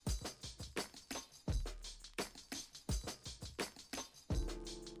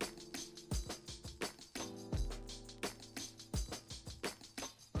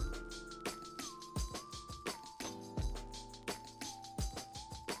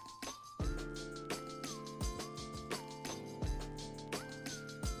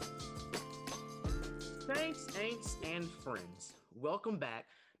Saints, ain'ts, and friends, welcome back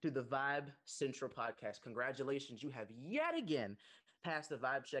to the Vibe Central podcast. Congratulations, you have yet again passed the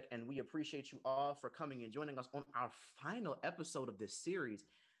vibe check, and we appreciate you all for coming and joining us on our final episode of this series.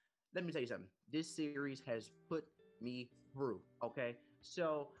 Let me tell you something. This series has put me through, okay?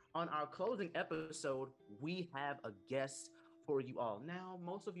 So on our closing episode, we have a guest for you all. Now,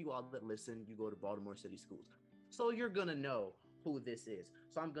 most of you all that listen, you go to Baltimore City Schools. So you're gonna know who this is.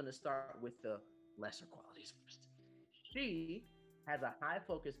 So I'm gonna start with the lesser qualities first. She has a high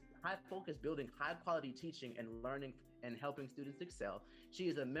focus building high quality teaching and learning and helping students excel. She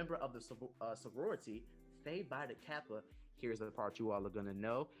is a member of the sorority Phi Beta Kappa. Here's the part you all are gonna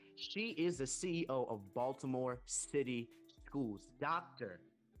know. She is the CEO of Baltimore City Schools. Dr.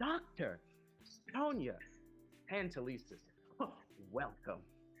 Sonia Pantelicis. Welcome.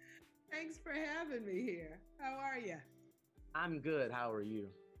 Thanks for having me here. How are you? I'm good. How are you?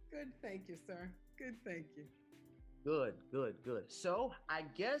 Good, thank you, sir. Good, thank you. Good. So I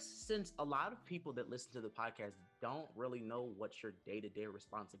guess since a lot of people that listen to the podcast don't really know what your day-to-day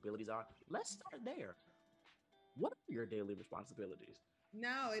responsibilities are, let's start there. What are your daily responsibilities?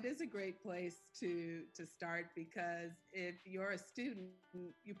 No, it is a great place to start because if you're a student,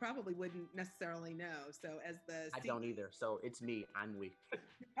 you probably wouldn't necessarily know. So as the I don't either. So it's me. I'm weak.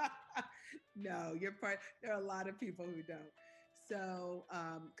 No, you're part. There are a lot of people who don't. So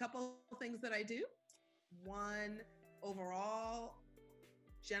couple of things that I do. One, overall,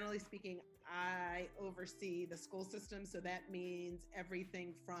 generally speaking, I oversee the school system. So that means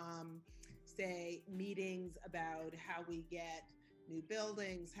everything from, say, meetings about how we get new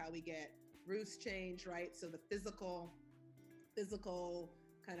buildings, how we get roofs changed, right? So the physical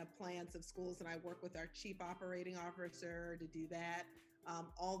kind of plans of schools, and I work with our chief operating officer to do that,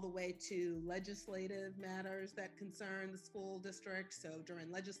 all the way to legislative matters that concern the school district. So during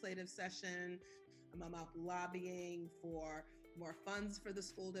legislative session, I'm out lobbying for more funds for the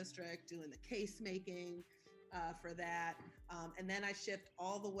school district, doing the case making for that. And then I shift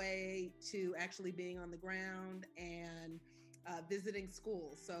all the way to actually being on the ground and visiting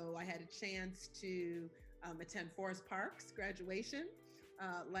schools. So I had a chance to attend Forest Park's graduation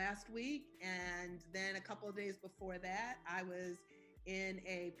last week. And then a couple of days before that, I was in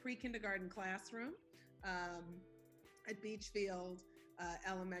a pre-kindergarten classroom at Beachfield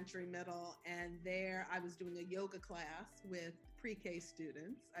Elementary Middle. And there I was doing a yoga class with pre-K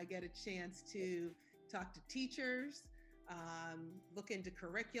students. I get a chance to talk to teachers, look into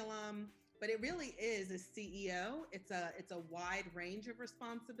curriculum. But it really is, as CEO, it's a wide range of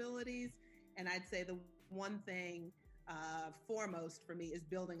responsibilities. And I'd say the one thing foremost for me is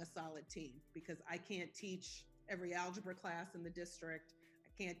building a solid team, because I can't teach every algebra class in the district.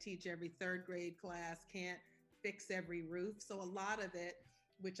 I can't teach every third grade class, can't fix every roof. So a lot of it,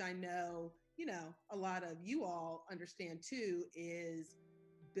 which I know, a lot of you all understand too, is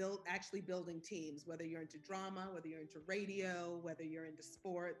actually building teams, whether you're into drama, whether you're into radio, whether you're into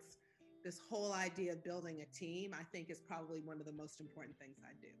sports. This whole idea of building a team, I think, is probably one of the most important things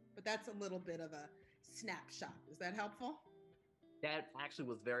I do. But that's a little bit of a snapshot. Is that helpful? That actually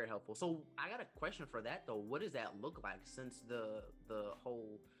was very helpful. So I got a question for that though. What does that look like since the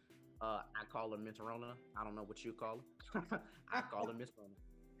whole I call her Miss Rona? I don't know what you call her. I call her Miss Rona.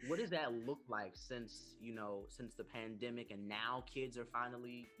 What does that look like since the pandemic, and now kids are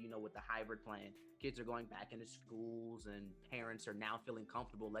finally, with the hybrid plan, kids are going back into schools and parents are now feeling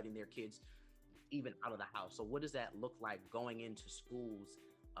comfortable letting their kids even out of the house. So what does that look like going into schools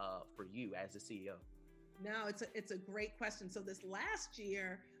for you as the CEO? No, it's a great question. So this last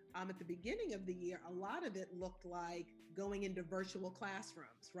year, at the beginning of the year, a lot of it looked like going into virtual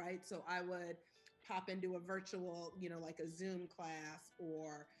classrooms, right? So I would pop into a virtual, like a Zoom class,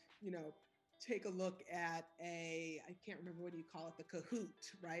 or, take a look at I can't remember, what do you call it? The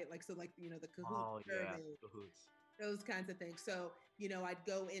Kahoot, right? The Kahoot. Oh, yeah, Kahoots. Those kinds of things. So,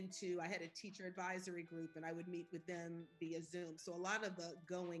 I had a teacher advisory group and I would meet with them via Zoom. So a lot of the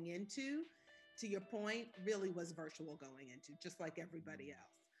going into, to your point, really was virtual going into, just like everybody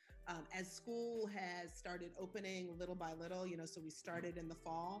else. As school has started opening little by little, so we started in the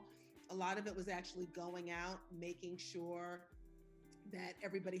fall, a lot of it was actually going out, making sure that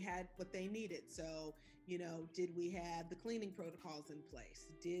everybody had what they needed. So, did we have the cleaning protocols in place?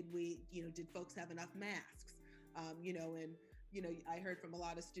 Did folks have enough masks? I heard from a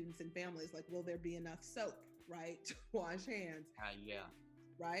lot of students and families, will there be enough soap, right, to wash hands? Yeah.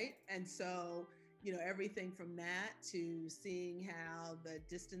 Right. And so, everything from that to seeing how the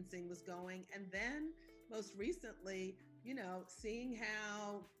distancing was going. And then most recently, seeing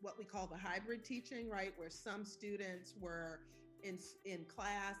how what we call the hybrid teaching, right, where some students were in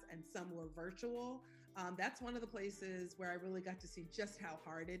class and some were virtual. That's one of the places where I really got to see just how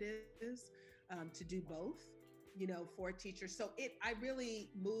hard it is to do both, for teachers. So I really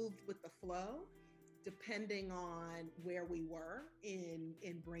moved with the flow, depending on where we were in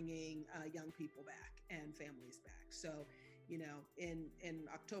bringing young people back and families back. So, in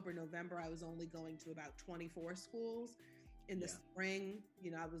October, November, I was only going to about 24 schools. In the spring,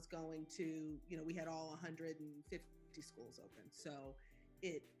 I was going to, we had all 150 schools open. So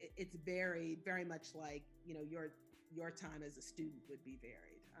it's very, very much like, your time as a student would be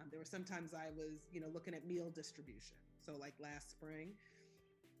varied. There were sometimes I was, looking at meal distribution. So like last spring,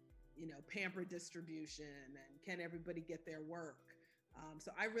 pamper distribution and can everybody get their work?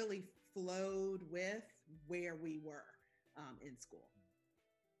 So I really flowed with where we were in school.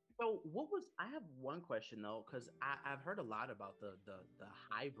 So I have one question though, because I've heard a lot about the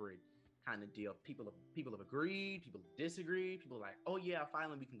hybrid kind of deal. People have agreed, people have disagreed, people are like, oh yeah,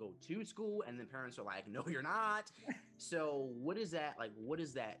 finally we can go to school. And then parents are like, no, you're not. So what is that? Like, what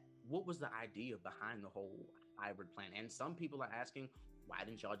was the idea behind the whole hybrid plan? And some people are asking, why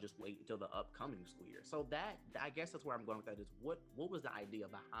didn't y'all just wait until the upcoming school year? So I guess that's where I'm going with that is what was the idea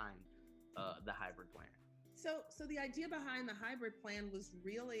behind the hybrid plan? So the idea behind the hybrid plan was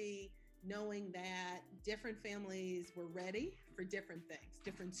really knowing that different families were ready for different things.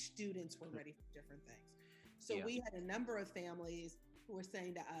 Different students were ready for different things. So we had a number of families who were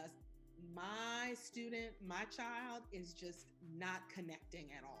saying to us, my child is just not connecting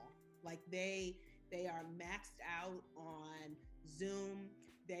at all. Like they are maxed out on Zoom.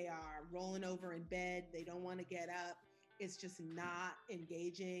 They are rolling over in bed. They don't want to get up. It's just not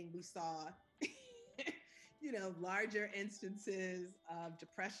engaging. We saw, larger instances of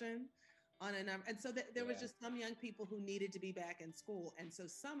depression on a number. And so there was just some young people who needed to be back in school. And so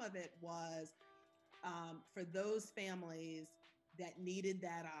some of it was for those families that needed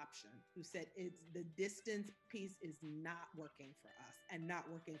that option, who said it's the distance piece is not working for us and not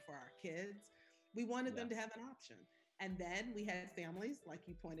working for our kids. We wanted them to have an option. And then we had families, like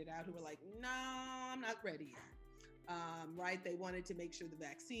you pointed out, who were like, no, I'm not ready yet. Right? They wanted to make sure the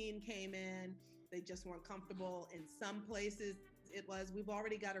vaccine came in. They just weren't comfortable. In some places, we've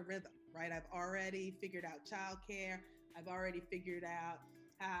already got a rhythm, right? I've already figured out childcare. I've already figured out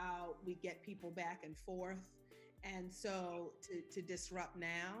how we get people back and forth. And so to disrupt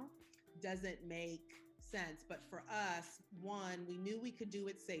now doesn't make sense. But for us, one, we knew we could do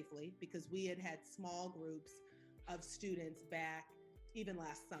it safely because we had small groups of students back even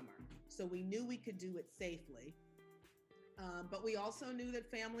last summer. So we knew we could do it safely. But we also knew that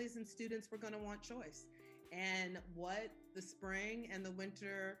families and students were going to want choice. And what the spring and the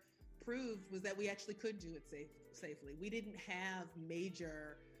winter proved was that we actually could do it safely. We didn't have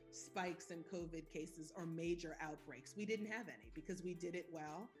major spikes in COVID cases or major outbreaks. We didn't have any because we did it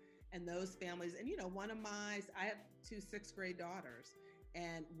well. And those families, and I have 2 6th grade daughters,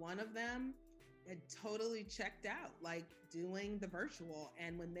 and one of them had totally checked out, like doing the virtual.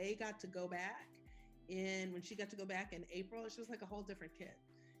 And when they got to go back when she got to go back in April, she was like a whole different kid.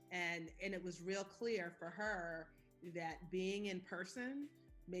 And it was real clear for her that being in person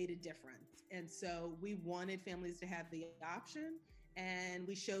made a difference. And so we wanted families to have the option, and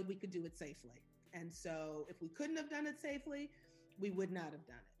we showed we could do it safely. And so if we couldn't have done it safely, we would not have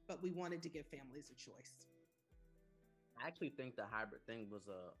done it, but we wanted to give families a choice. I actually think the hybrid thing was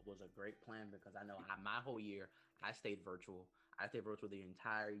a great plan because I know my whole year I stayed virtual. I stayed virtual the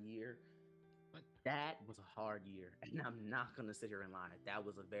entire year. But that was a hard year, and I'm not going to sit here and lie. That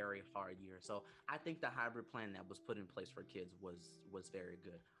was a very hard year. So I think the hybrid plan that was put in place for kids was very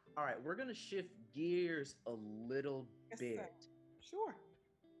good. All right, we're going to shift gears a little bit. Sir. Sure.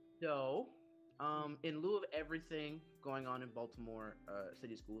 So in lieu of everything going on in Baltimore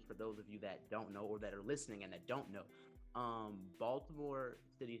City Schools, for those of you that don't know or that are listening and that don't know, Baltimore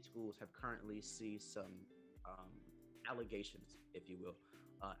City Schools have currently seen some allegations, if you will.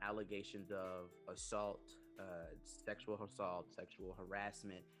 Allegations of assault, sexual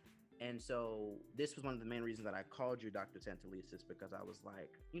harassment. And so this was one of the main reasons that I called you, Dr. Santelises, because I was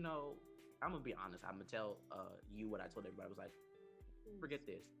like, I'm going to be honest. I'm going to tell you what I told everybody. I was like, forget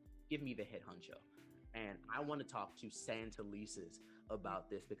this. Give me the head honcho. And I want to talk to Santelises about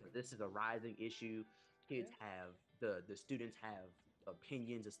this because this is a rising issue. Kids have, the students have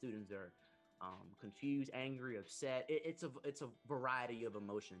opinions. The students are confused, angry, upset. It's a variety of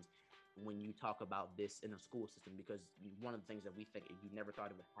emotions when you talk about this in a school system, because one of the things that we think you never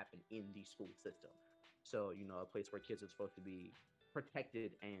thought it would happen in the school system. So, a place where kids are supposed to be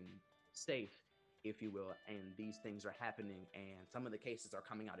protected and safe, if you will, and these things are happening, and some of the cases are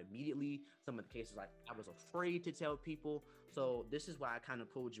coming out immediately. Some of the cases, like, I was afraid to tell people. So this is why I kind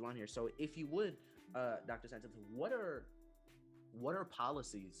of pulled you on here. So if you would Dr. Sanchez, what are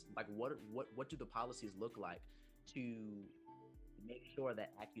policies like? What do the policies look like to make sure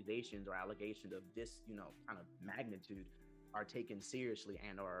that accusations or allegations of this, kind of magnitude are taken seriously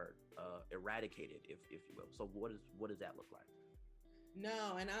and are eradicated, if you will? So what does that look like?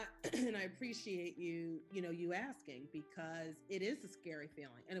 No, and I and I appreciate you asking, because it is a scary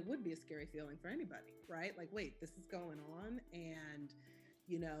feeling, and it would be a scary feeling for anybody, right? Like, wait, this is going on, and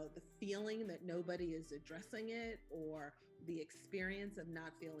the feeling that nobody is addressing it, or the experience of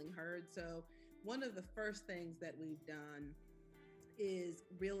not feeling heard. So one of the first things that we've done is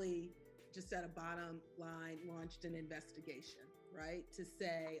really just at a bottom line launched an investigation, right? To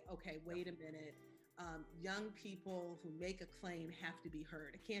say, okay, wait a minute. Young people who make a claim have to be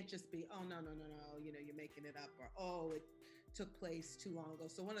heard. It can't just be, oh, no, you're making it up, or, oh, it took place too long ago.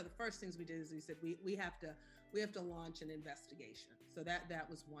 So one of the first things we did is we said, we have to launch an investigation. So that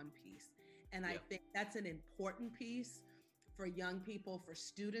was one piece. And I think that's an important piece for young people, for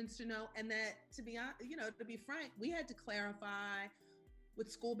students to know. And that, to be honest, to be frank, we had to clarify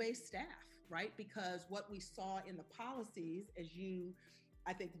with school-based staff, right? Because what we saw in the policies, as you,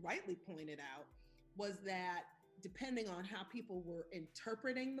 I think, rightly pointed out, was that depending on how people were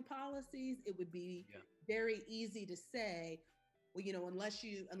interpreting the policies, it would be very easy to say, well, unless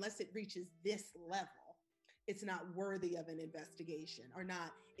it reaches this level, it's not worthy of an investigation, or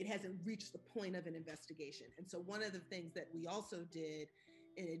not, it hasn't reached the point of an investigation. And so one of the things that we also did,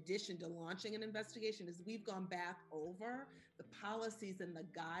 in addition to launching an investigation, is we've gone back over the policies and the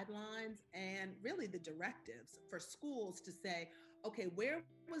guidelines and really the directives for schools to say, okay, where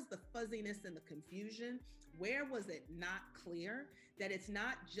was the fuzziness and the confusion? Where was it not clear? That it's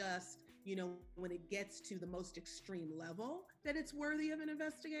not just, when it gets to the most extreme level that it's worthy of an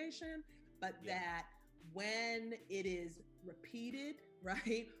investigation, but that when it is repeated,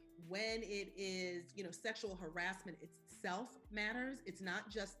 right? When it is, sexual harassment itself matters. It's not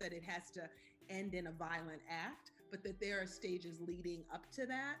just that it has to end in a violent act, but that there are stages leading up to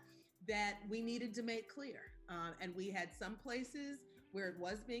that we needed to make clear. And we had some places where it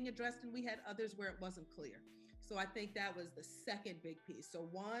was being addressed, and we had others where it wasn't clear. So I think that was the second big piece. So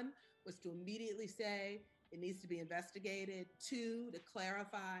one was to immediately say it needs to be investigated. Two, to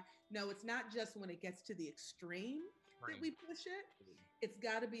clarify, no, it's not just when it gets to the extreme that we push it. It's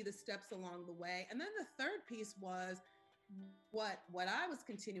got to be the steps along the way. And then the third piece was what I was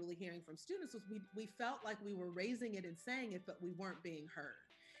continually hearing from students was we felt like we were raising it and saying it, but we weren't being heard.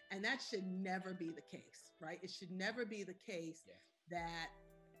 And that should never be the case, right? It should never be the case that,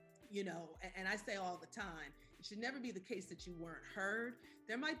 and I say all the time, it should never be the case that you weren't heard.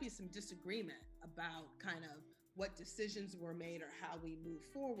 There might be some disagreement about kind of what decisions were made or how we move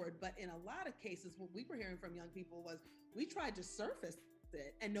forward. But in a lot of cases, what we were hearing from young people was, we tried to surface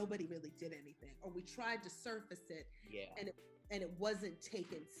it and nobody really did anything, or we tried to surface it and it wasn't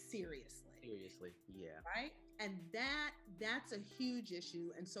taken seriously. Right. And that's a huge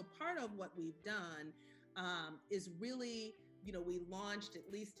issue. And so part of what we've done is really, we launched,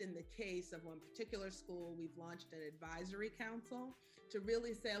 at least in the case of one particular school, we've launched an advisory council to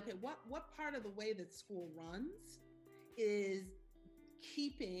really say, okay, what part of the way that school runs is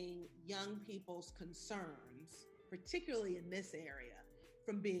keeping young people's concerns, particularly in this area,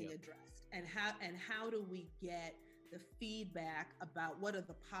 from being addressed, and how do we get the feedback about what are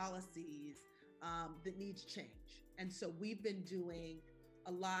the policies that needs change. And so we've been doing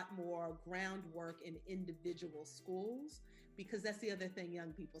a lot more groundwork in individual schools, because that's the other thing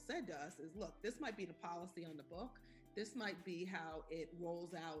young people said to us is, look, this might be the policy on the book, this might be how it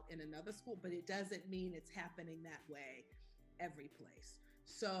rolls out in another school, but it doesn't mean it's happening that way every place.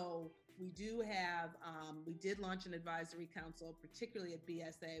 So we did launch an advisory council, particularly at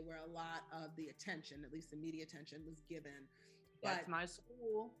BSA, where a lot of the attention, at least the media attention, was given. That's my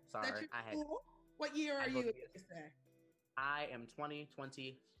school. Sorry, that's your school? What year are you at BSA? I am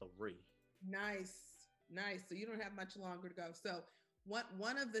 2023. Nice. So you don't have much longer to go. So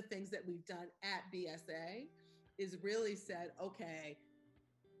one of the things that we've done at BSA is really said, okay,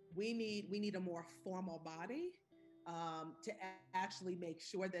 we need a more formal body to actually make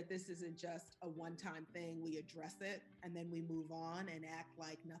sure that this isn't just a one-time thing. We address it and then we move on and act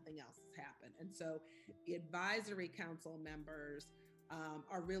like nothing else has happened. And so the advisory council members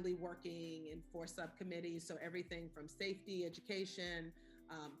are really working in 4 subcommittees. So everything from safety, education,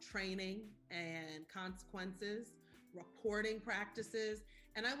 training and consequences, reporting practices.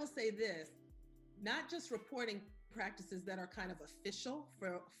 And I will say this, not just reporting practices that are kind of official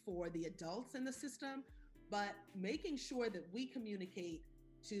for the adults in the system, but making sure that we communicate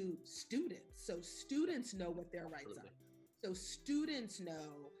to students so students know what their rights are. So students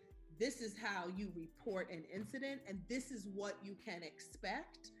know this is how you report an incident, and this is what you can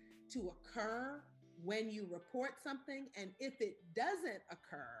expect to occur when you report something. And if it doesn't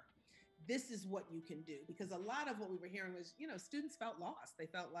occur, this is what you can do. Because a lot of what we were hearing was, students felt lost. They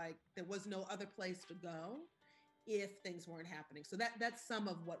felt like there was no other place to go if things weren't happening. So that's some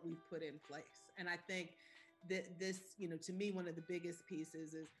of what we've put in place. And I think that this, to me, one of the biggest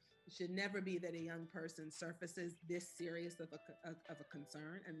pieces is it should never be that a young person surfaces this serious of a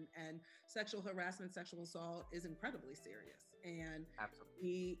concern. And sexual harassment, sexual assault is incredibly serious. And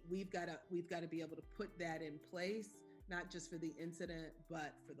Absolutely. we've got to be able to put that in place, not just for the incident,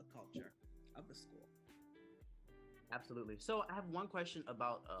 but for the culture of the school. Absolutely. So I have one question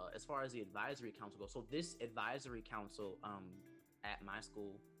about as far as the advisory council goes. So this advisory council at my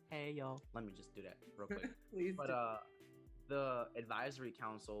school, hey y'all, let me just do that real quick. Please. But the advisory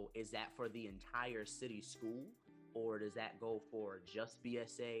council, is that for the entire city school, or does that go for just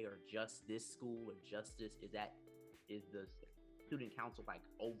BSA or just this school or just this? Is the student council like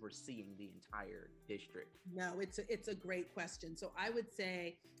overseeing the entire district? No, it's a great question. So I would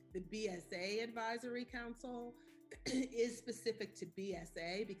say the BSA advisory council is specific to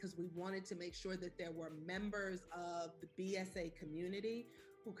BSA because we wanted to make sure that there were members of the BSA community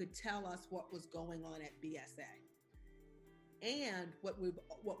who could tell us what was going on at BSA. And what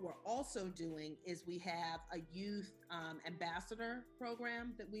we're also doing is we have a youth ambassador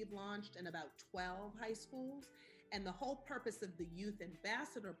program that we've launched in about 12 high schools. And the whole purpose of the youth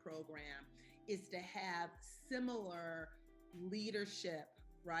ambassador program is to have similar leadership,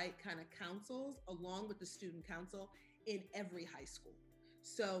 right, kind of councils along with the student council in every high school.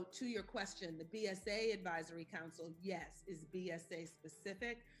 So to your question, the BSA advisory council, yes, is BSA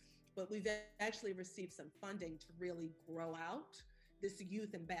specific, but we've actually received some funding to really grow out this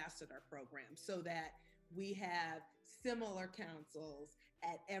youth ambassador program so that we have similar councils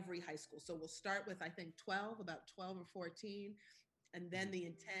at every high school. So we'll start with, I think, about 12 or 14. And then the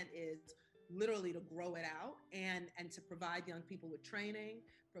intent is literally to grow it out and to provide young people with training,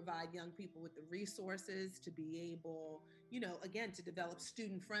 provide young people with the resources to be able, again, to develop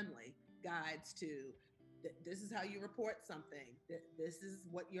student-friendly guides to this is how you report something. This is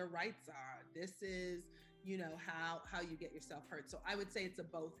what your rights are. This is, how you get yourself heard. So I would say it's a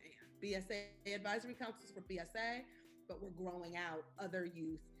both and. BSA advisory councils for BSA, but we're growing out other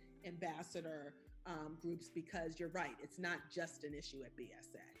youth ambassador groups because you're right. It's not just an issue at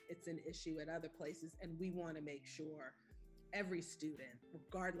BSA. It's an issue at other places. And we want to make sure every student,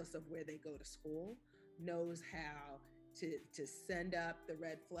 regardless of where they go to school, knows how to send up the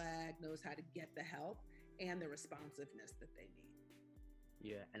red flag, knows how to get the help and the responsiveness that they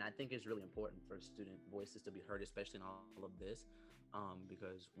need. Yeah, and I think it's really important for student voices to be heard, especially in all of this,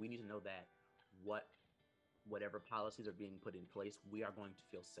 because we need to know that whatever policies are being put in place, we are going to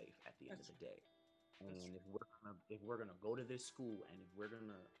feel safe at the end of the day. And if we're gonna go to this school and if we're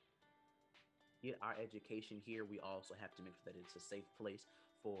gonna get our education here, we also have to make sure that it's a safe place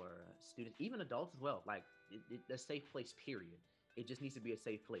for students, even adults as well. Like a safe place, period. It just needs to be a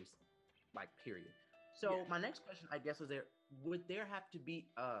safe place, like period. So my next question, I guess, would there have to be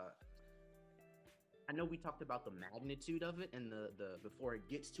I know we talked about the magnitude of it and the before it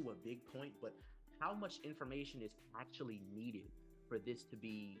gets to a big point, but how much information is actually needed for this to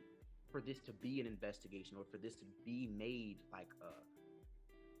be an investigation, or for this to be made like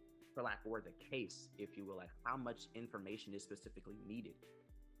for lack of word, the case, if you will? Like, how much information is specifically needed?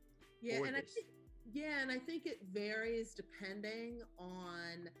 And I think it varies depending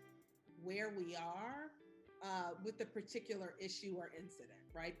on where we are with the particular issue or incident,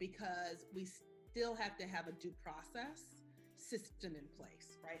 right? Because we still have to have a due process system in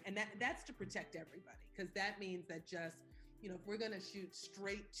place, right? And that's to protect everybody, because that means that just, if we're going to shoot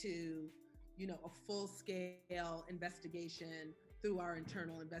straight to, a full scale investigation through our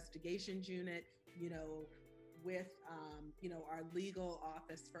internal investigations unit, with, our legal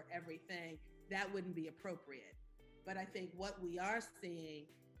office for everything, that wouldn't be appropriate. But I think what we are seeing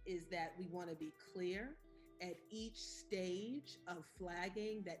is that we want to be clear at each stage of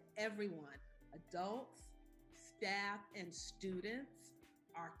flagging that everyone, adults, staff, and students,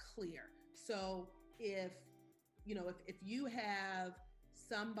 are clear. So if you have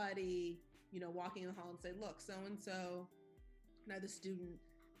somebody, walking in the hall and say, look, so-and-so, another student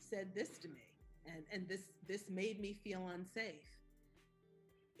said this to me, and this made me feel unsafe.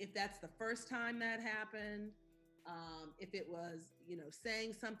 If that's the first time that happened, if it was,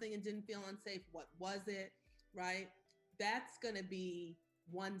 saying something and didn't feel unsafe, what was it, right? That's going to be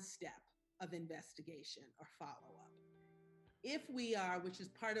one step of investigation or follow-up. If we are, which is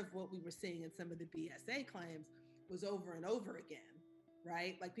part of what we were seeing in some of the BSA claims, was over and over again,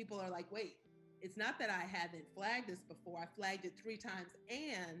 right? Like people are like, wait, it's not that I haven't flagged this before. I flagged it 3 times.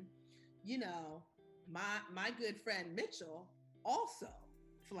 And, you know, my good friend Mitchell also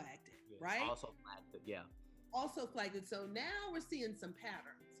flagged it, Yeah. right? Also flagged it. Yeah. Also flagged it. So now we're seeing some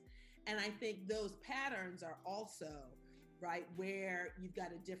patterns. And I think those patterns are also, right, where you've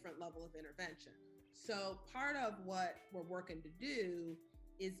got a different level of intervention. So part of what we're working to do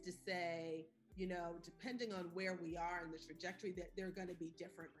is to say, you know, depending on where we are in the trajectory, that there are going to be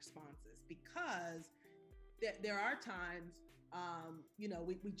different responses, because there are times, you know,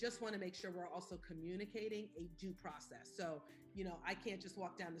 we just want to make sure we're also communicating a due process. So, you know, I can't just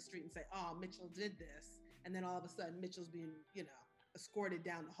walk down the street and say, oh, Mitchell did this. And then all of a sudden Mitchell's being, you know, escorted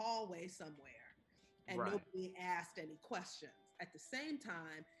down the hallway somewhere and Right. nobody asked any questions. At the same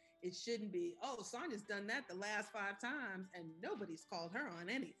time, it shouldn't be, oh, Sonya's done that the last 5 times and nobody's called her on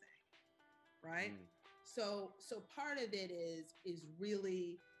anything, right? So part of it is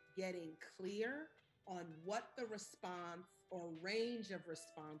really getting clear on what the response or range of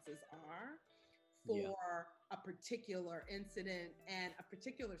responses are for a particular incident and a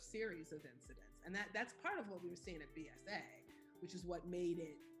particular series of incidents. And that's part of what we were seeing at BSA, which is what made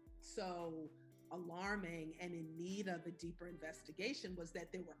it so alarming and in need of a deeper investigation, was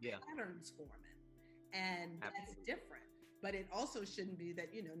that there were patterns forming. And that's different. But it also shouldn't be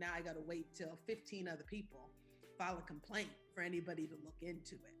that, you know, now I got to wait till 15 other people file a complaint for anybody to look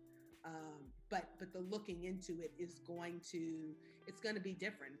into it. But the looking into it is it's going to be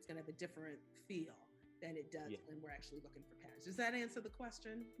different. It's going to have a different feel than it does when we're actually looking for patterns. Does that answer the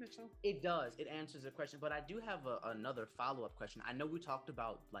question, Mitchell? It does. It answers the question, but I do have another follow-up question. I know we talked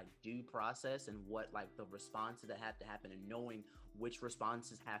about like due process and what like the responses that have to happen and knowing which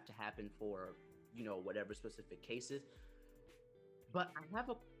responses have to happen for, you know, whatever specific cases. But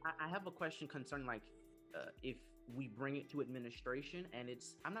I have a question concerning like if we bring it to administration and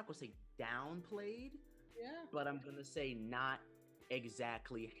it's, I'm not going to say downplayed, but I'm going to say not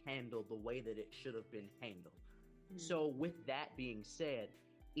exactly handled the way that it should have been handled. So with that being said,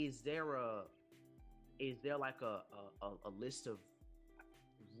 is there like a list of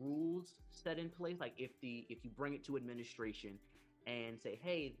rules set in place? Like if you bring it to administration and say,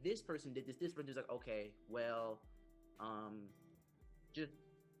 hey, this person did this person is like, okay, well, just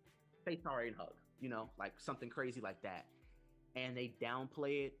say sorry and hug, you know, like something crazy like that. And they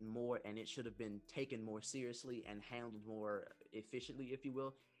downplay it more and it should have been taken more seriously and handled more efficiently, if you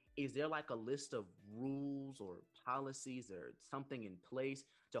will. Is there like a list of rules or policies or something in place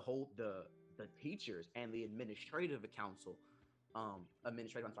to hold the teachers and the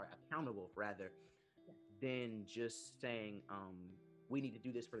accountable rather than just saying, we need to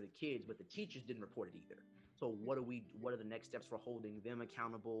do this for the kids, but the teachers didn't report it either. So what are the next steps for holding them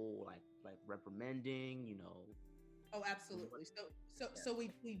accountable, like reprimanding, you know? Oh, absolutely. So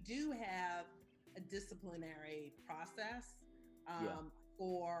we do have a disciplinary process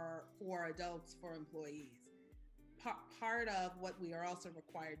for adults, for employees. Part of what we are also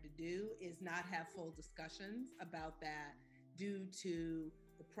required to do is not have full discussions about that due to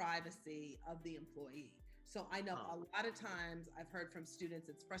the privacy of the employee. So I know a lot of times I've heard from students,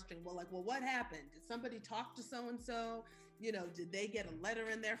 it's frustrating. Well, what happened? Did somebody talk to so-and-so? You know, did they get a letter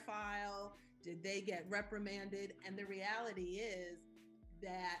in their file? Did they get reprimanded? And the reality is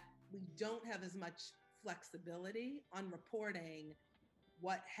that we don't have as much flexibility on reporting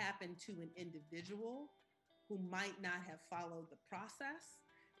what happened to an individual who might not have followed the process,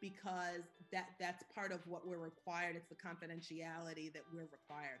 because that's part of what we're required. It's the confidentiality that we're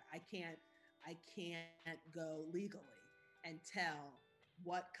required. I can't go legally and tell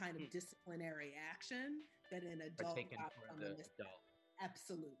what kind of disciplinary action that an adult got from an adult.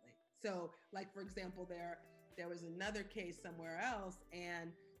 Absolutely. So, like, for example, there was another case somewhere else,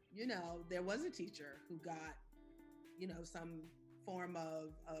 and, you know, there was a teacher who got, you know, some form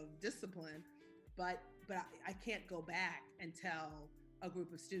of discipline, but I can't go back and tell a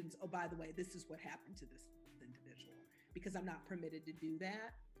group of students, oh, by the way, this is what happened to this individual, because I'm not permitted to do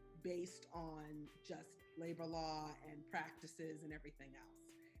that based on just labor law and practices and everything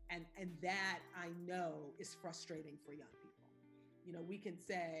else. And that I know is frustrating for young people. You know, we can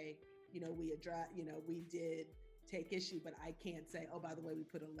say, you know, we did take issue, but I can't say, oh, by the way, we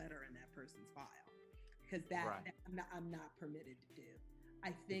put a letter in that person's file, because that I'm not permitted to do.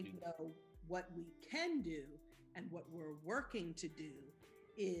 I think though what we can do and what we're working to do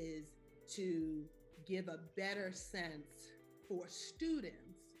is to give a better sense for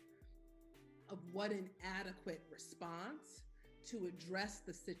students of what an adequate response to address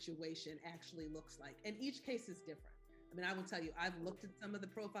the situation actually looks like. And each case is different. I mean, I will tell you, I've looked at some of the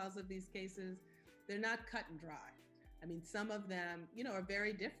profiles of these cases. They're not cut and dry. I mean, some of them, are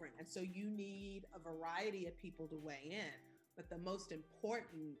very different. And so you need a variety of people to weigh in. But the most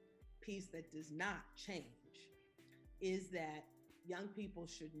important piece that does not change is that young people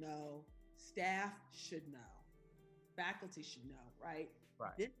should know, staff should know, faculty should know, right?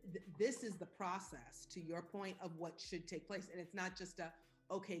 Right. This is the process, to your point, of what should take place. And it's not just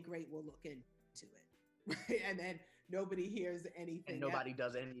okay, great, we'll look into it. Right? And then nobody hears anything. And nobody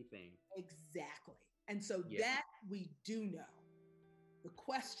does anything. Exactly. And so that we do know. The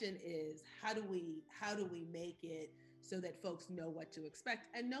question is, how do we make it so that folks know what to expect,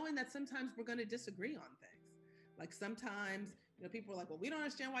 and knowing that sometimes we're going to disagree on things. Like sometimes, people are like, well, we don't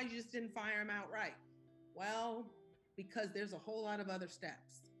understand why you just didn't fire him outright. Well, because there's a whole lot of other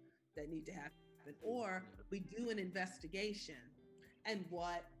steps that need to happen. Or we do an investigation, and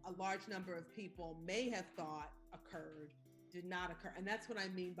what a large number of people may have thought occurred did not occur. And that's what I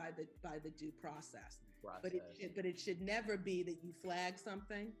mean by the due process. But it should never be that you flag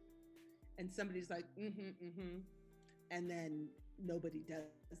something and somebody's like, and then nobody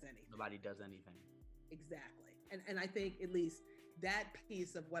does anything. Nobody does anything. Exactly. And I think at least that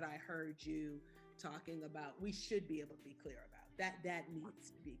piece of what I heard you talking about, we should be able to be clear about. That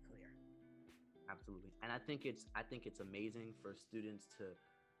needs to be clear. Absolutely. And I think it's amazing for students to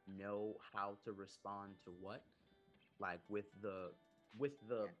know how to respond to what, like with the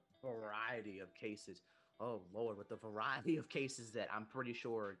variety of cases. Oh Lord, with the variety of cases that I'm pretty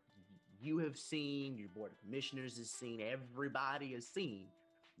sure you have seen, your board of commissioners has seen, everybody has seen,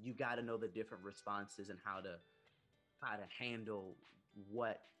 you got to know the different responses and how to handle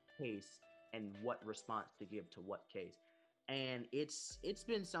what case and what response to give to what case. And it's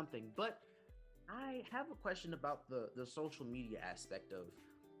been something. But I have a question about the social media aspect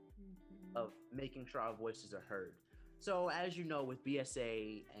of making sure our voices are heard. So as you know, with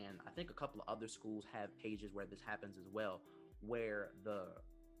BSA, and I think a couple of other schools have pages where this happens as well, where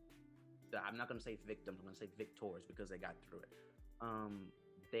I'm not going to say victims, I'm going to say victors because they got through it.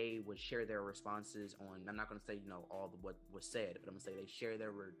 They would share their responses on, I'm not going to say, all what was said, but I'm going to say they share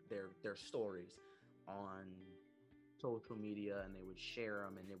their stories on social media, and they would share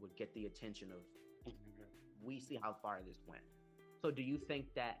them, and they would get the attention of, we see how far this went. So do you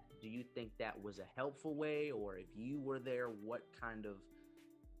think that was a helpful way, or if you were there, what kind of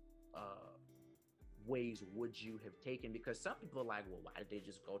ways would you have taken? Because some people are like, well, why did they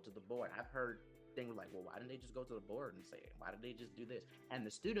just go to the board? I've heard things like, well, why didn't they just go to the board and say, why did they just do this? And the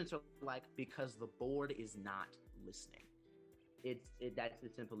students are like, because the board is not listening. That's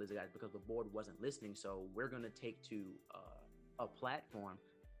as simple as that, because the board wasn't listening. So we're going to take to a platform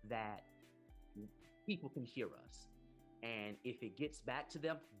that people can hear us. And if it gets back to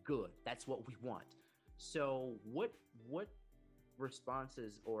them, good. That's what we want. So what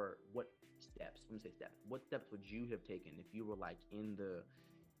responses or what steps, let me say steps, what steps would you have taken if you were like in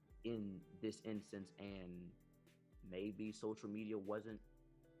this instance and maybe social media wasn't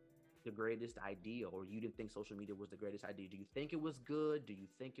the greatest idea, or you didn't think social media was the greatest idea? Do you think it was good? Do you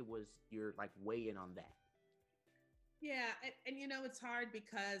think it was, your like weigh in on that? Yeah. And it's hard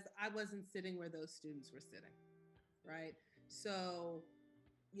because I wasn't sitting where those students were sitting. Right. So,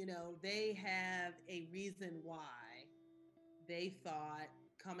 they have a reason why they thought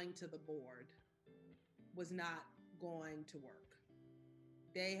coming to the board was not going to work.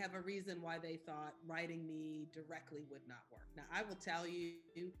 They have a reason why they thought writing me directly would not work. Now, I will tell you,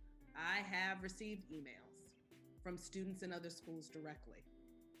 I have received emails from students in other schools directly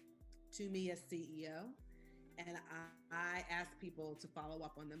to me as CEO, and I ask people to follow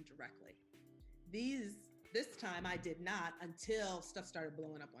up on them directly. This time I did not until stuff started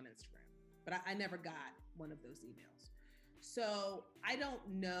blowing up on Instagram, but I never got one of those emails. So I don't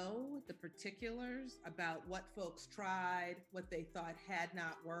know the particulars about what folks tried, what they thought had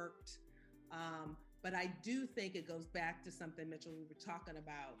not worked. But I do think it goes back to something, Mitchell, we were talking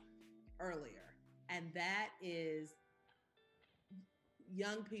about earlier. And that is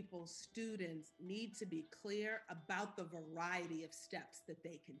young people, students need to be clear about the variety of steps that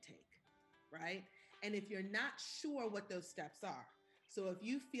they can take, right? And if you're not sure what those steps are, so if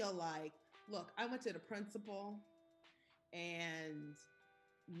you feel like, look, I went to the principal and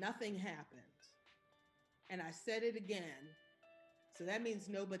nothing happened, and I said it again, so that means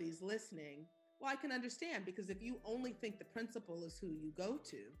nobody's listening. Well, I can understand, because if you only think the principal is who you go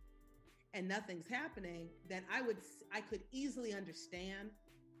to and nothing's happening, then I could easily understand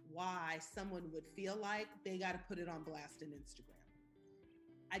why someone would feel like they got to put it on blast on Instagram.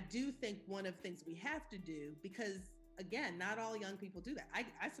 I do think one of the things we have to do, because again, not all young people do that. I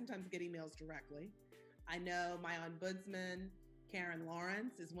sometimes get emails directly. I know my ombudsman Karen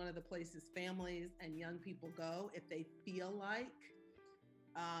Lawrence is one of the places families and young people go if they feel like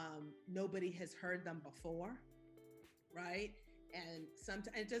nobody has heard them before, right? And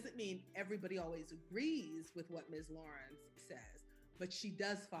sometimes it doesn't mean everybody always agrees with what Ms. Lawrence says, but she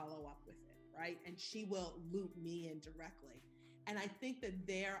does follow up with it, right? And she will loop me in directly. And I think that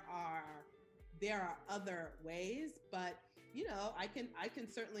there are other ways, but I can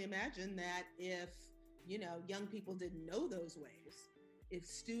certainly imagine that if young people didn't know those ways, if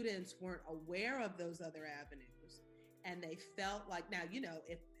students weren't aware of those other avenues, and they felt like, now,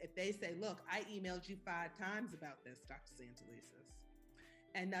 if they say, look, I emailed you 5 times about this, Dr. Santelises,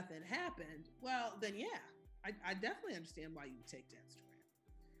 and nothing happened, well, then yeah, I definitely understand why you would take to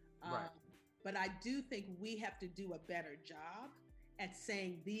Instagram. Right. But I do think we have to do a better job at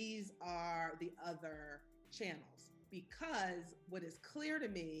saying these are the other channels, because what is clear to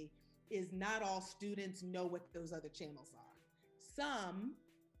me is not all students know what those other channels are. Some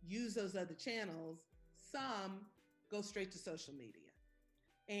use those other channels, some go straight to social media.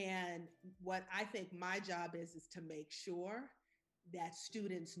 And what I think my job is to make sure that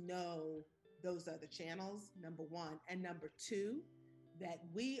students know those other channels, number one. And number two, that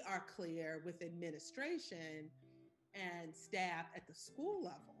we are clear with administration and staff at the school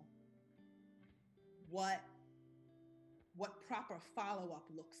level what proper follow-up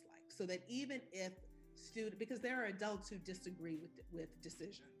looks like, so that even if because there are adults who disagree with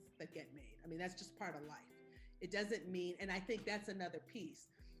decisions that get made. I mean, that's just part of life. It doesn't mean, and I think that's another piece.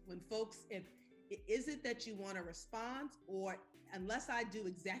 When folks, is it that you want a response, or unless I do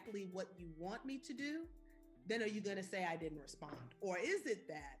exactly what you want me to do, then are you going to say I didn't respond? Or is it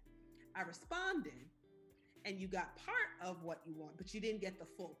that I responded and you got part of what you want, but you didn't get the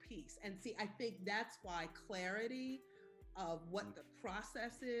full piece? And see, I think that's why clarity of what the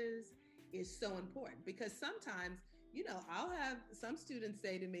process is so important, because sometimes, I'll have some students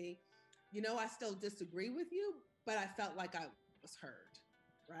say to me, I still disagree with you, but I felt like I was heard,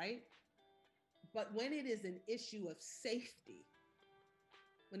 right? But when it is an issue of safety,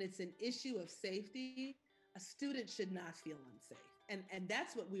 a student should not feel unsafe. And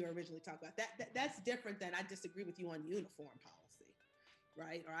that's what we were originally talking about. That's different than I disagree with you on uniform policy,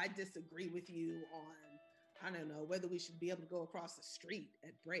 right? Or I disagree with you on, I don't know, whether we should be able to go across the street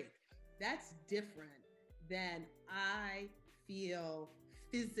at break. That's different than I feel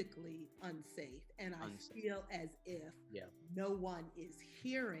physically unsafe and I feel as if no one is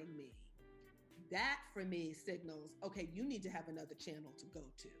hearing me. That for me signals, okay, you need to have another channel to go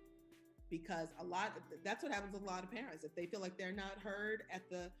to, because that's what happens with a lot of parents. If they feel like they're not heard at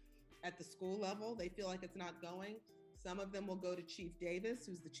the school level, they feel like it's not going. Some of them will go to Chief Davis,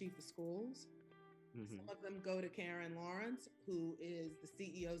 who's the chief of schools. Mm-hmm. Some of them go to Karen Lawrence, who is the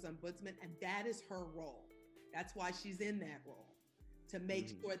CEO's ombudsman, and that is her role. That's why she's in that role, to make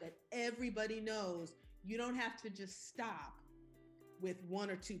sure that everybody knows you don't have to just stop with 1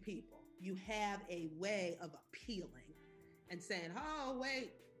 or 2 people. You have a way of appealing and saying, oh,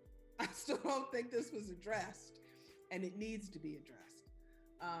 wait, I still don't think this was addressed, and it needs to be addressed.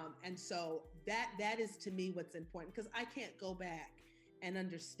 And so that is, to me, what's important, because I can't go back and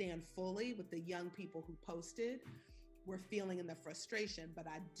understand fully what the young people who posted were feeling in the frustration. But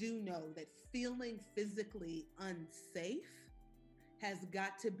I do know that feeling physically unsafe has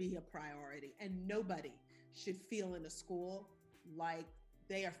got to be a priority. And nobody should feel in a school like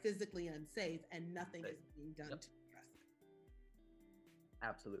they are physically unsafe and nothing is being done to address it.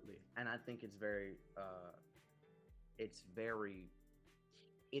 Absolutely. And I think it's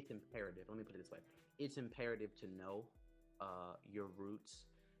imperative. Let me put it this way. It's imperative to know your routes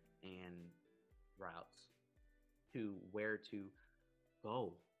and routes to where to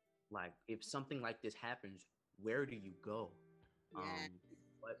go. Like, if something like this happens, where do you go?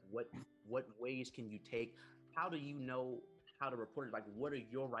 What ways can you take? How do you know how to report it? Like, what are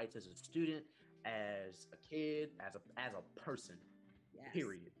your rights as a student, as a kid, as a person? Yes.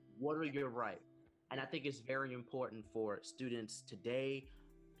 Period. What are your rights? And I think it's very important for students today,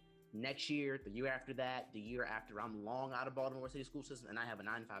 next year, the year after that, the year after I'm long out of Baltimore City school system and I have a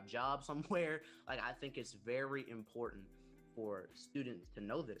 9-to-5 job somewhere. Like, I think it's very important for students to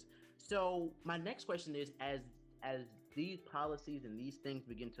know this. So my next question is, as these policies and these things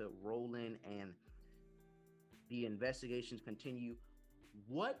begin to roll in and the investigations continue,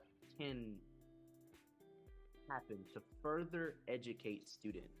 what can happen to further educate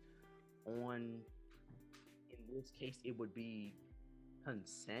students on, in this case, it would be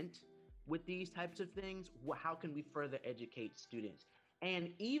consent with these types of things? How can we further educate students? And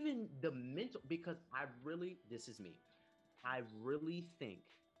even the mental, because this is me, I really think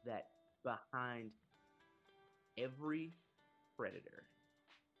that behind every predator,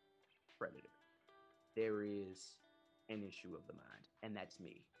 there is an issue of the mind, and that's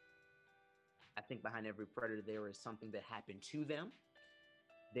me. I think behind every predator, there is something that happened to them.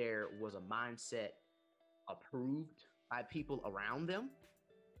 There was a mindset approved by people around them.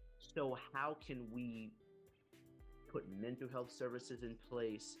 So, how can we put mental health services in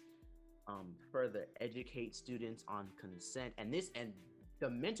place, further educate students on consent, and the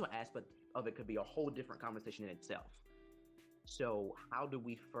mental aspect of it could be a whole different conversation in itself. So, how do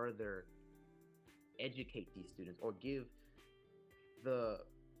we further educate these students or give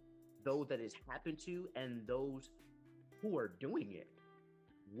those that it's happened to and those who are doing it,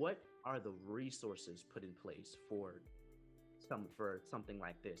 what are the resources put in place for something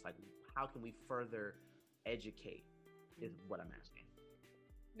like this? Like, how can we further educate is what I'm asking.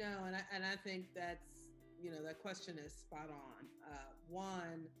 No, and I think that's, that question is spot on.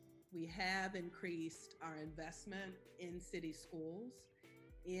 One, we have increased our investment in city schools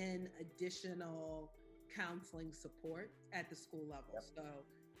in additional counseling support at the school level. Yep. So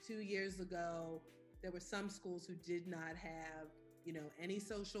 2 years ago, there were some schools who did not have, any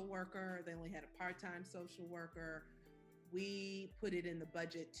social worker. They only had a part-time social worker. We put it in the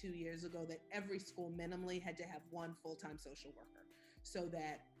budget 2 years ago that every school minimally had to have one full-time social worker, so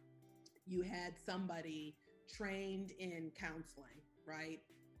that you had somebody trained in counseling, right,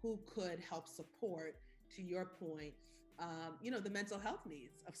 who could help support, to your point, the mental health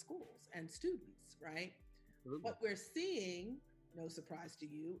needs of schools and students, right? Absolutely. What we're seeing, no surprise to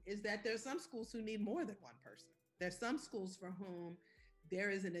you, is that there's some schools who need more than one person. There's some schools for whom there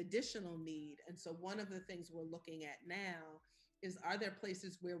is an additional need. And so one of the things we're looking at now is, are there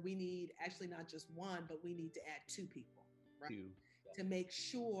places where we need actually not just one, but we need to add two people, right? To make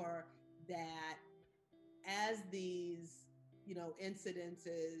sure that as these,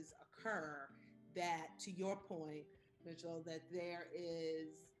 incidences occur, that, to your point, Mitchell, that there is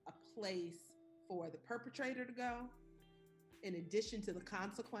a place for the perpetrator to go, in addition to the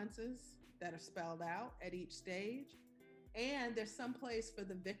consequences that are spelled out at each stage. And there's some place for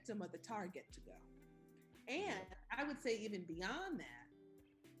the victim or the target to go. And I would say even beyond that,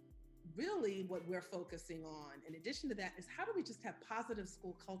 really what we're focusing on, in addition to that, is how do we just have positive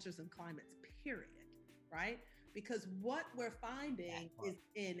school cultures and climates, period, right? Because what we're finding is,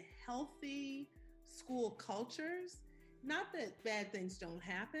 in healthy school cultures, not that bad things don't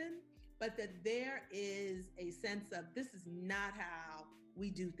happen, but that there is a sense of, this is not how we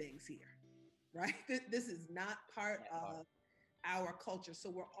do things here, right? This is not part of our culture. So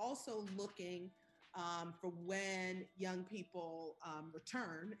we're also looking for when young people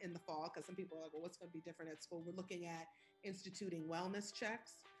return in the fall, because some people are like, well, what's going to be different at school? We're looking at instituting wellness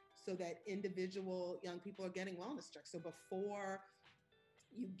checks so that individual young people are getting wellness checks. So before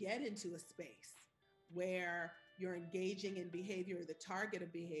you get into a space where you're engaging in behavior, or the target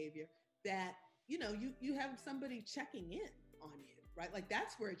of behavior, that, you have somebody checking in on you, right? Like,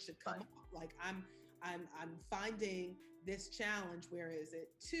 that's where it should come up. Like, I'm finding this challenge. Where is it?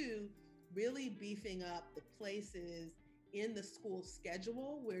 Two, really beefing up the places in the school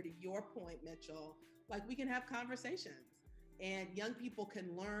schedule where, to your point, Mitchell, like, we can have conversations and young people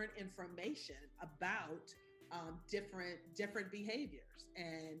can learn information about different behaviors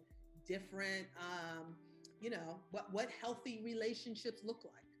and different, what healthy relationships look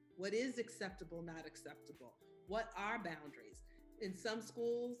like. What is acceptable, not acceptable? What are boundaries? In some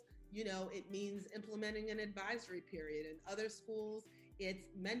schools, it means implementing an advisory period. In other schools, it's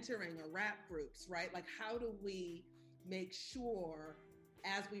mentoring or rap groups, right? Like, how do we make sure,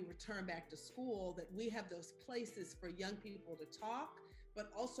 as we return back to school, that we have those places for young people to talk,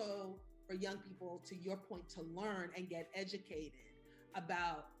 but also for young people, to your point, to learn and get educated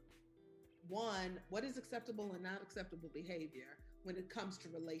about, one, what is acceptable and not acceptable behavior when it comes to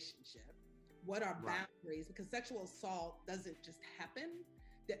relationship? What are boundaries? Because sexual assault doesn't just happen.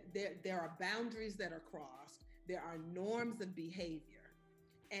 There are boundaries that are crossed. There are norms of behavior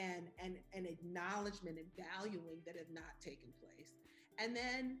and acknowledgement and valuing that have not taken place. And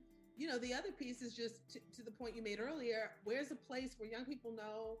then, the other piece is just to the point you made earlier, where's a place where young people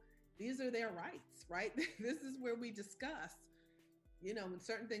know these are their rights, right? This is where we discuss, when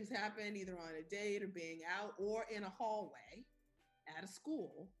certain things happen, either on a date or being out or in a hallway at a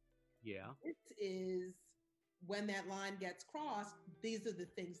school. Yeah. It is when that line gets crossed, these are the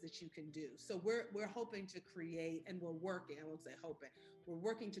things that you can do. So we're hoping to create, and we're working, I won't say hoping, we're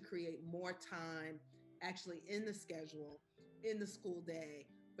working to create more time actually in the schedule, in the school day,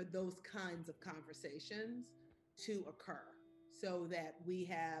 for those kinds of conversations to occur, so that we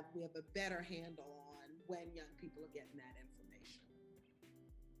have a better handle on when young people are getting that information.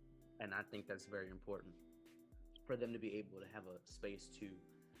 And I think that's very important. for them to be able to have a space to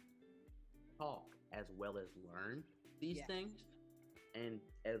talk as well as learn these Yeah. things, and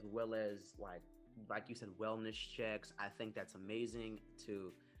as well as like you said, wellness checks. I think that's amazing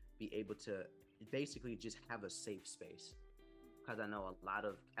to be able to basically just have a safe space, because I know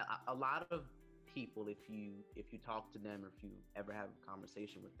a lot of people, if you talk to them or if you ever have a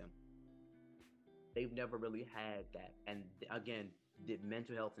conversation with them, they've never really had that. And again, the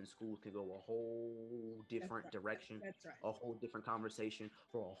mental health in schools can go a whole That's different right. direction, That's right. a whole different conversation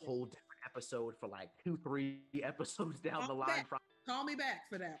for a Yeah. whole different episode, for like 2, 3 episodes down Call the me line. back. Call me back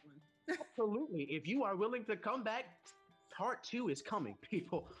for that one. Absolutely. If you are willing to come back, part 2 is coming,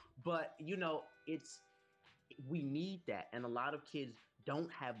 people. But we need that. And a lot of kids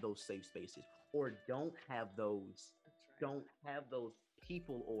don't have those safe spaces, or That's right. don't have those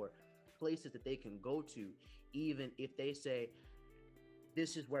people or places that they can go to, even if they say,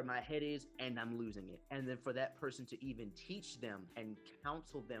 this is where my head is and I'm losing it. And then for that person to even teach them and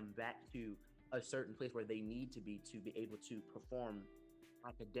counsel them back to a certain place where they need to be able to perform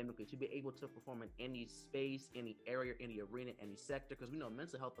academically, to be able to perform in any space, any area, any arena, any sector, because we know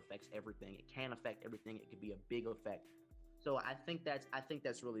mental health affects everything. It can affect everything. It could be a big effect. So I think that's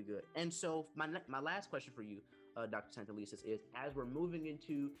really good. And so my last question for you, Dr. Santelises, is as we're moving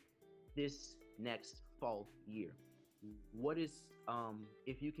into this next fall year, what is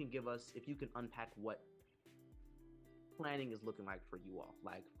if you can unpack what planning is looking like for you all,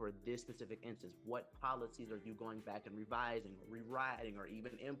 like for this specific instance, what policies are you going back and revising or rewriting or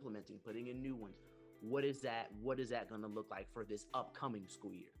even implementing, putting in new ones? What is that going to look like for this upcoming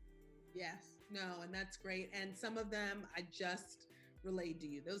school year? Yes, no, and that's great. And some of them I just relayed to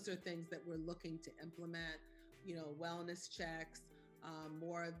you. Those are things that we're looking to implement, wellness checks,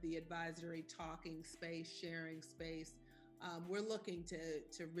 more of the advisory talking space, sharing space. We're looking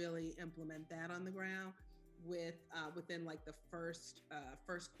to really implement that on the ground within like the first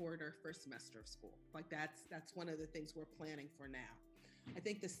quarter, first semester of school. Like that's one of the things we're planning for now. I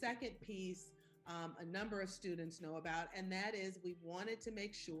think the second piece, a number of students know about, and that is we wanted to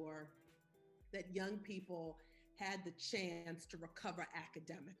make sure that young people had the chance to recover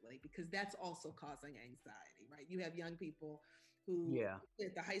academically, because that's also causing anxiety, right? You have young people who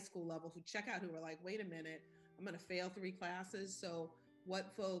at the high school level who check out, who are like, wait a minute, I'm going to fail 3 classes. So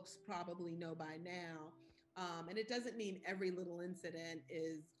what folks probably know by now, and it doesn't mean every little incident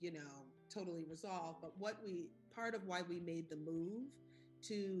is, totally resolved, but part of why we made the move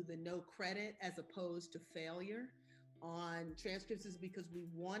to the no credit as opposed to failure on transcripts is because we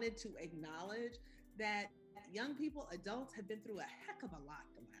wanted to acknowledge that young people, adults, have been through a heck of a lot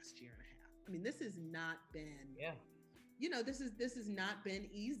the last year and a half. I mean, this has not been, this has not been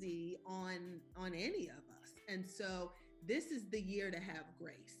easy on any of us. And so this is the year to have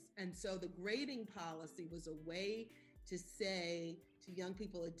grace. And so the grading policy was a way to say to young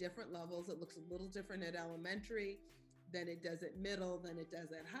people at different levels, it looks a little different at elementary than it does at middle, than it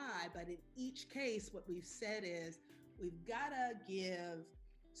does at high. But in each case, what we've said is we've got to give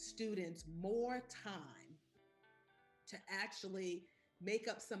students more time to actually make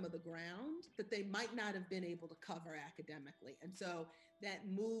up some of the ground that they might not have been able to cover academically. And so that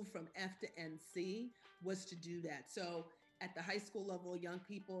move from F to NC was to do that. So at the high school level, young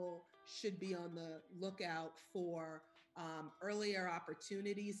people should be on the lookout for earlier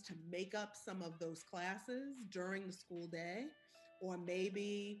opportunities to make up some of those classes during the school day, or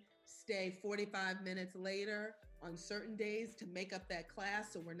maybe stay 45 minutes later on certain days to make up that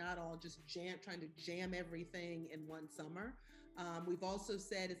class, so we're not all just trying to jam everything in one summer. We've also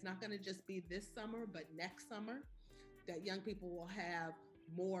said it's not going to just be this summer, but next summer, that young people will have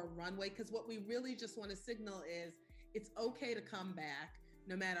more runway, because what we really just want to signal is it's okay to come back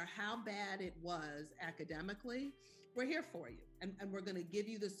no matter how bad it was academically. We're here for you, and we're going to give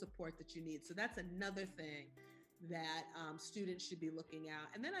you the support that you need. So that's another thing that students should be looking out.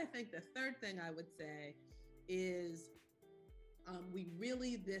 And then I think the third thing I would say is we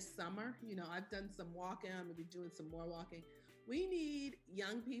really, this summer, I've done some walking, I'm going to be doing some more walking. We need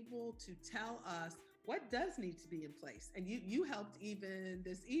young people to tell us what does need to be in place. And you helped even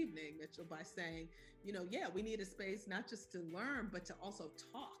this evening, Mitchell, by saying, we need a space not just to learn, but to also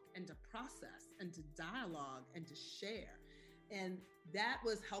talk and to process and to dialogue and to share. And that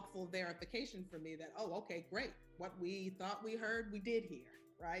was helpful verification for me that, oh, okay, great. What we thought we heard, we did hear,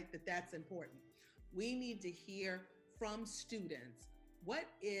 right? That's important. We need to hear from students what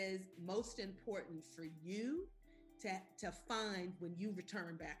is most important for you to find when you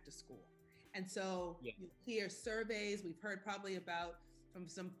return back to school. And so you hear surveys, we've heard probably from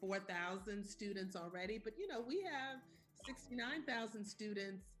some 4,000 students already, but we have 69,000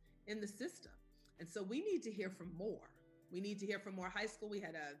 students in the system. And so we need to hear from more. We need to hear from more high school. We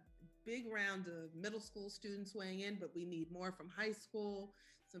had a big round of middle school students weighing in, but we need more from high school,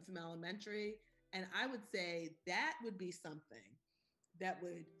 some from elementary. And I would say that would be something that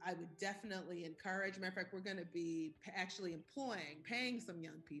I would definitely encourage. Matter of fact, we're going to be actually paying some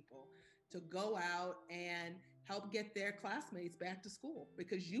young people to go out and help get their classmates back to school,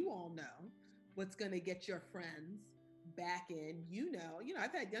 because you all know what's going to get your friends back in.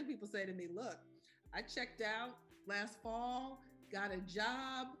 I've had young people say to me, look, I checked out last fall, got a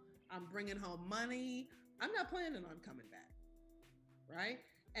job, I'm bringing home money, I'm not planning on coming back, right?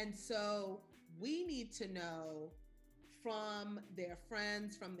 And so we need to know from their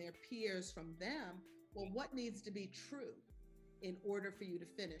friends, from their peers, from them, well, what needs to be true in order for you to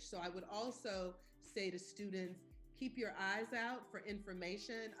finish? So I would also say to students, keep your eyes out for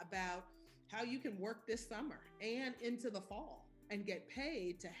information about how you can work this summer and into the fall and get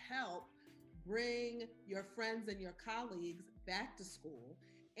paid to help bring your friends and your colleagues back to school,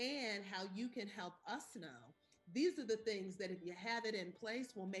 and how you can help us know these are the things that, if you have it in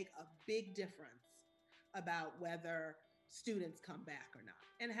place, will make a big difference about whether students come back or not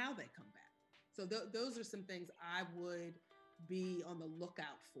and how they come back. So those are some things I would be on the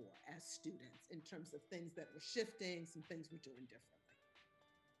lookout for as students, in terms of things that we're shifting, some things we're doing differently.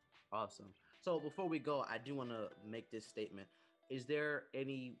 Awesome. So before we go, I do want to make this statement. Is there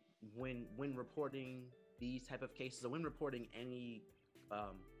any, when reporting these type of cases, or when reporting any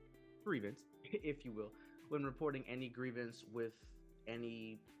grievance, if you will, when reporting any grievance with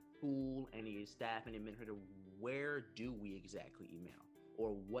any school, any staff, any administrator, where do we exactly email,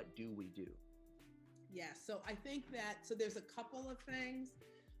 or what do we do? Yeah, so I think so there's a couple of things.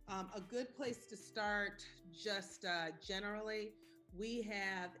 A good place to start, just generally, we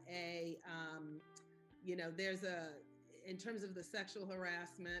have in terms of the sexual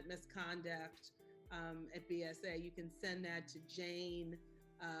harassment, misconduct at BSA, you can send that to Jane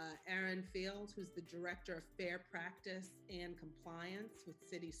Ehrenfield, who's the Director of Fair Practice and Compliance with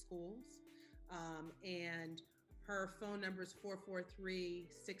City Schools. And her phone number is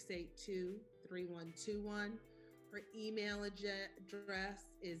 443-682-3121. Her email address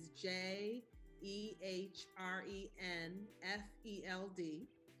is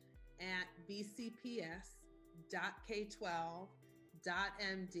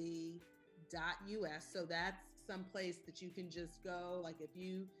So that's some place that you can just go. Like if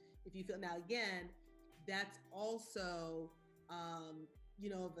you feel, now again, that's also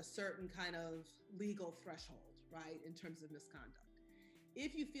of a certain kind of legal threshold, right, in terms of misconduct.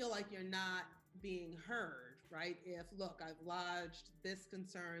 If you feel like you're not being heard, right, if, look, I've lodged this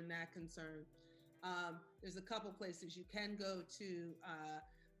concern, that concern, there's a couple places you can go to.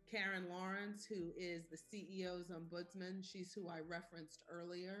 Karen Lawrence, who is the CEO's ombudsman, she's who I referenced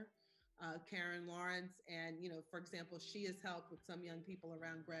earlier. Karen Lawrence, and for example, she has helped with some young people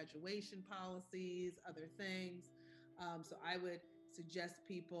around graduation policies, other things. So I would suggest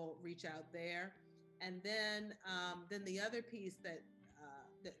people reach out there. And then the other piece that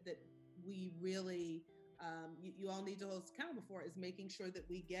we really you all need to hold us accountable for is making sure that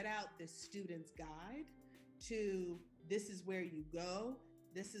we get out this student's guide to, this is where you go,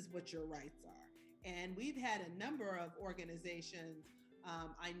 this is what your rights are. And we've had a number of organizations.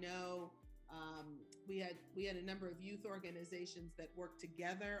 I know we had a number of youth organizations that work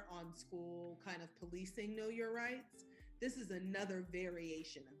together on school kind of policing Know Your Rights. This is another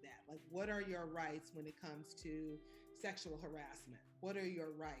variation of that. Like, what are your rights when it comes to sexual harassment? What are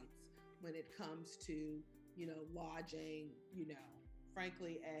your rights when it comes to, lodging,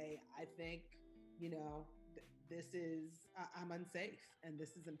 frankly, I think, this is, I'm unsafe and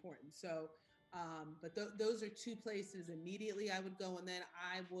this is important. So, but those are two places immediately I would go. And then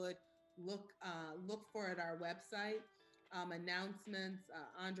I would look for at our website announcements.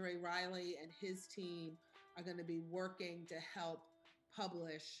 Andre Riley and his team are going to be working to help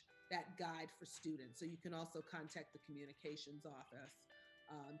publish that guide for students. So you can also contact the communications office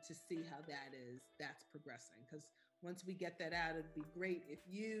to see how that's progressing. Because once we get that out, it'd be great if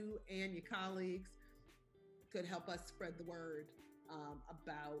you and your colleagues could help us spread the word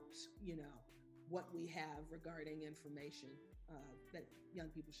about, what we have regarding information that young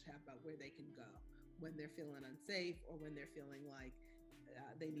people should have about where they can go when they're feeling unsafe, or when they're feeling like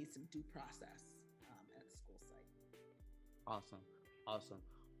they need some due process at a school site. Awesome.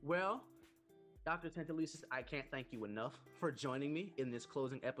 Well, Dr. Tantalisas, I can't thank you enough for joining me in this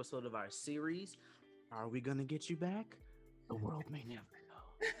closing episode of our series. Are we going to get you back? The world may never know.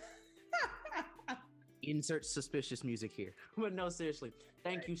 Insert suspicious music here. But no, seriously,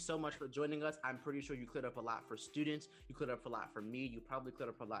 thank you so much for joining us. I'm pretty sure you cleared up a lot for students. You cleared up a lot for me. You probably cleared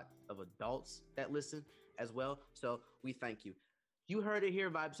up a lot of adults that listen as well. So we thank you. You heard it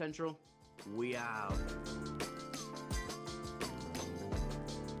here, Vibe Central. We out.